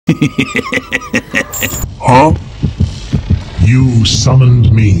Huh? You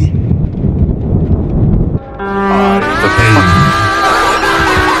summoned me.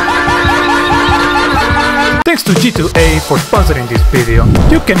 Thanks to G2A for sponsoring this video.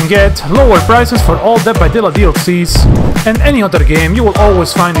 You can get lower prices for all Dead by Daylight DLCs, and any other game you will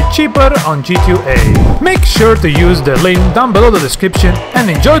always find it cheaper on G2A. Make sure to use the link down below the description and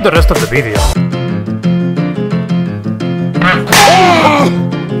enjoy the rest of the video.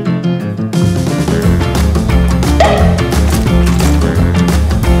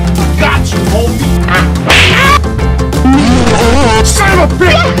 Got you, homie! Son of a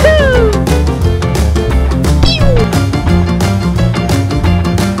bitch!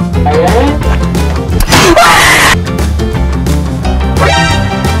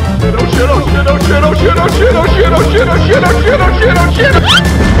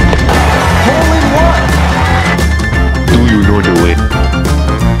 Do you know the way?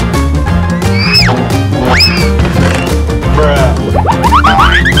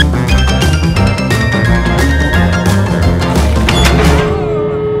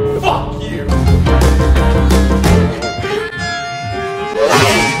 Fuck you!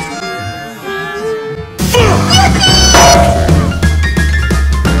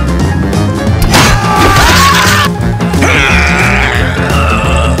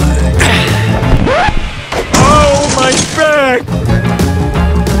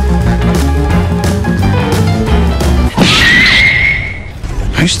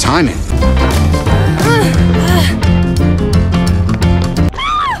 Nice timing.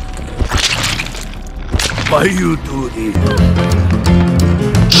 Why you do this?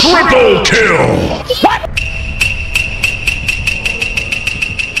 Triple kill! What?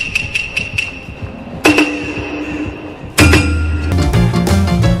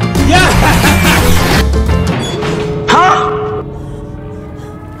 Yeah! Huh?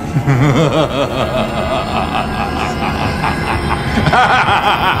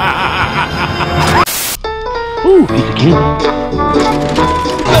 Ooh, he's a king.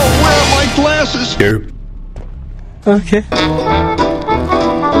 Oh, where are my glasses? Here. Okay.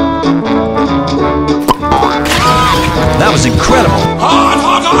 That was incredible! Hot,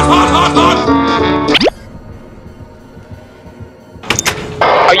 hot, hot, hot, hot, hot!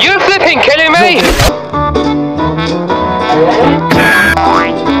 Are you flipping kidding me?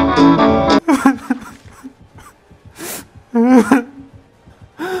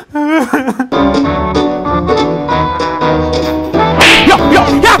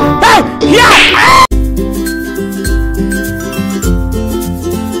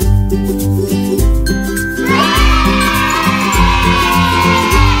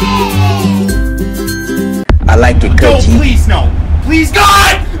 I like it, No, Cookie. please, no! Please,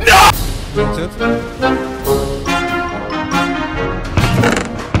 God! No!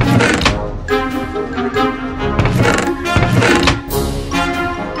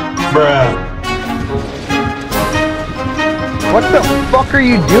 Bruh. What the fuck are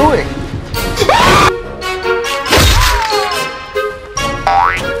you doing?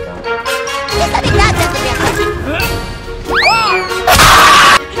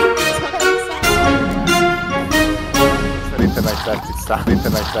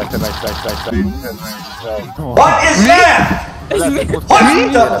 What is that? What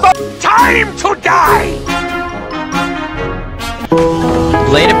the fuck? Time to die!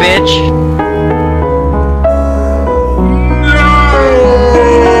 Later, bitch.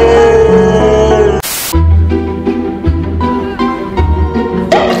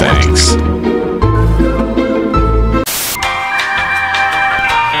 Thanks.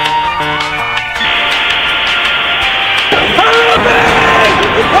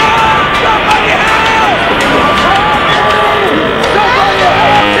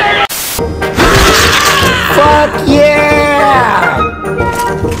 Fuck yeah!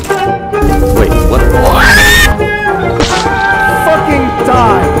 Wait, what? Fucking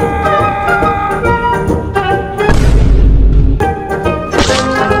die!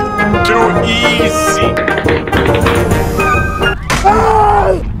 Too easy.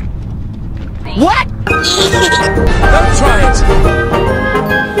 What? Don't try it.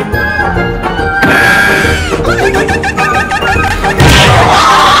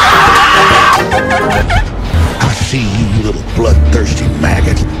 I see you, little bloodthirsty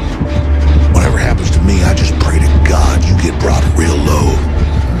maggot. Whatever happens to me, I just pray to God you get brought real low.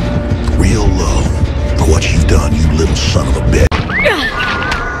 Real low. For what you've done, you little son of a bitch.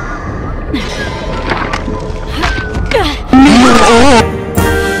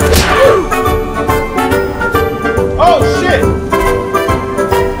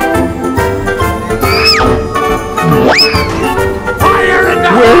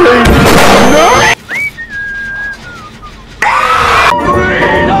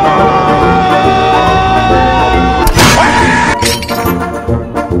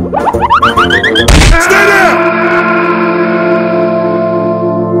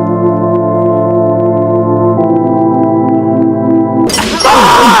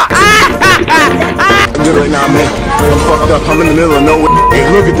 up. I'm in the middle of nowhere. Hey,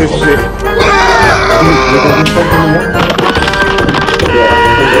 look at this shit.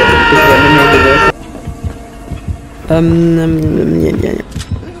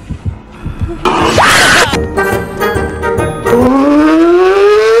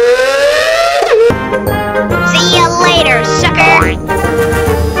 See you later, sucker!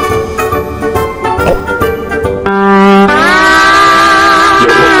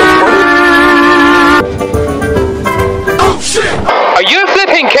 Are you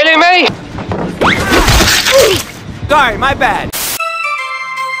flipping kidding me? Sorry, my bad.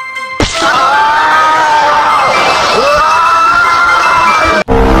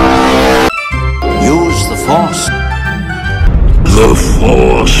 Use the Force. The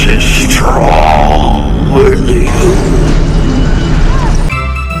Force is strong with you.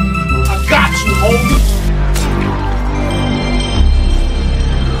 I got you, homie.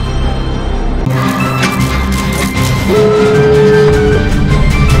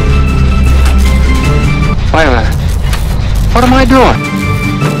 Wait a minute. What am I doing?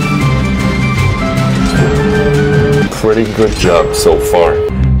 Pretty good job so far.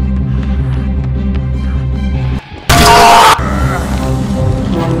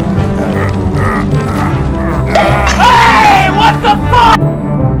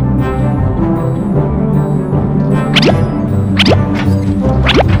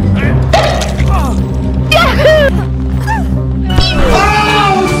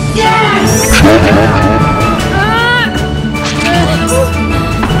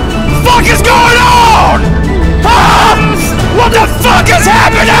 What is going on? Huh? What the fuck is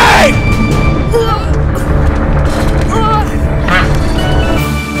happening?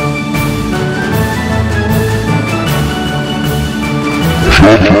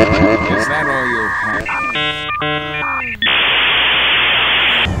 Is that all you have?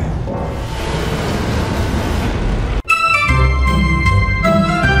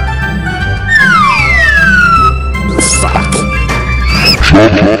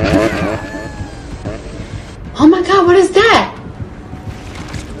 Oh my god, what is that?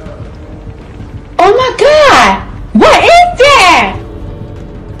 Oh my god! What is that?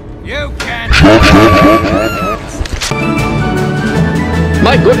 You can.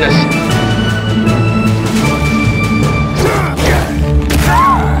 My goodness.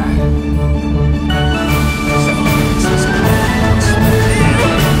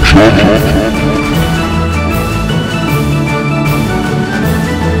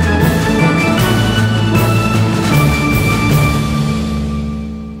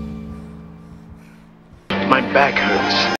 My back hurts.